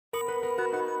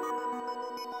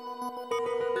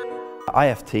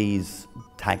IFT's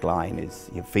tagline is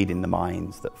feeding the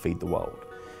minds that feed the world.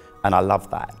 And I love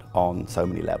that on so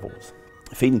many levels.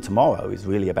 Feeding Tomorrow is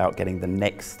really about getting the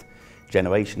next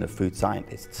generation of food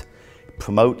scientists,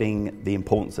 promoting the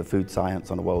importance of food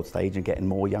science on the world stage and getting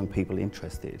more young people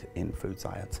interested in food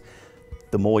science.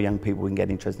 The more young people we can get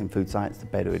interested in food science, the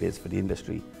better it is for the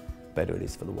industry, better it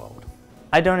is for the world.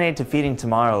 I donate to Feeding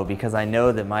Tomorrow because I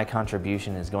know that my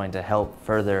contribution is going to help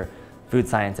further food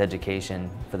science education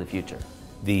for the future.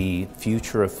 The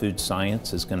future of food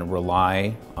science is going to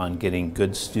rely on getting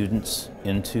good students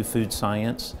into food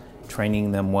science,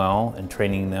 training them well, and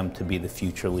training them to be the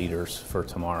future leaders for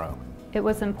tomorrow. It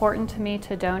was important to me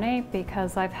to donate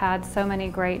because I've had so many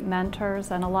great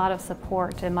mentors and a lot of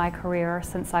support in my career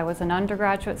since I was an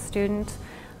undergraduate student.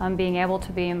 Being able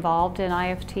to be involved in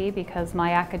IFT because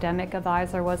my academic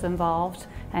advisor was involved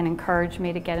and encouraged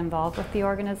me to get involved with the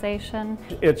organization.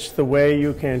 It's the way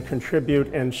you can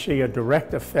contribute and see a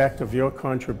direct effect of your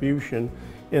contribution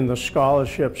in the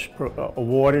scholarships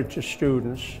awarded to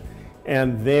students,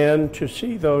 and then to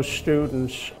see those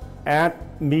students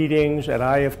at meetings, at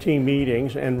IFT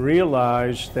meetings, and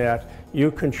realize that you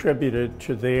contributed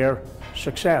to their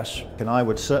success. And I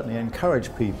would certainly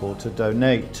encourage people to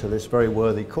donate to this very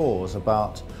worthy cause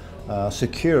about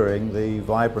securing the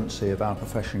vibrancy of our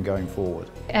profession going forward.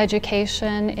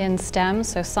 Education in STEM,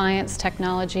 so science,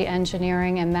 technology,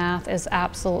 engineering, and math, is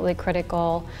absolutely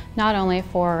critical, not only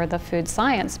for the food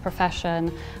science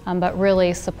profession, but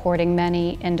really supporting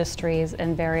many industries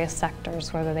in various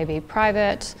sectors, whether they be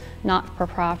private,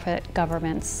 not-for-profit,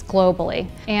 governments, globally.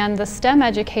 And the STEM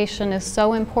education is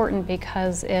so important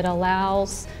because it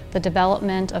allows the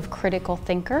development of critical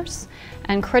thinkers,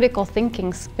 and critical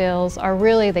thinking skills are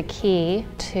really the key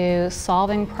to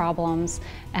solving problems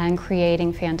and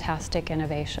creating fantastic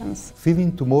innovations.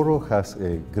 Feeding Tomorrow has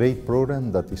a great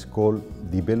program that is called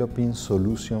Developing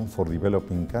Solutions for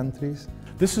Developing Countries.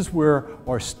 This is where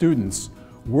our students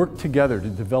work together to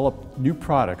develop new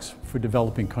products for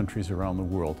developing countries around the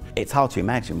world. It's hard to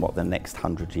imagine what the next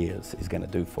 100 years is going to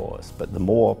do for us, but the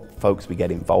more folks we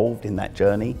get involved in that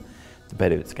journey, the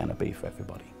better it's going to be for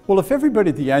everybody. Well, if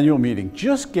everybody at the annual meeting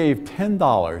just gave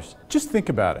 $10, just think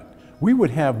about it. We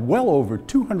would have well over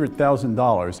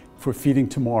 $200,000 for Feeding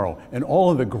Tomorrow and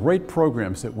all of the great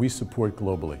programs that we support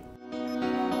globally.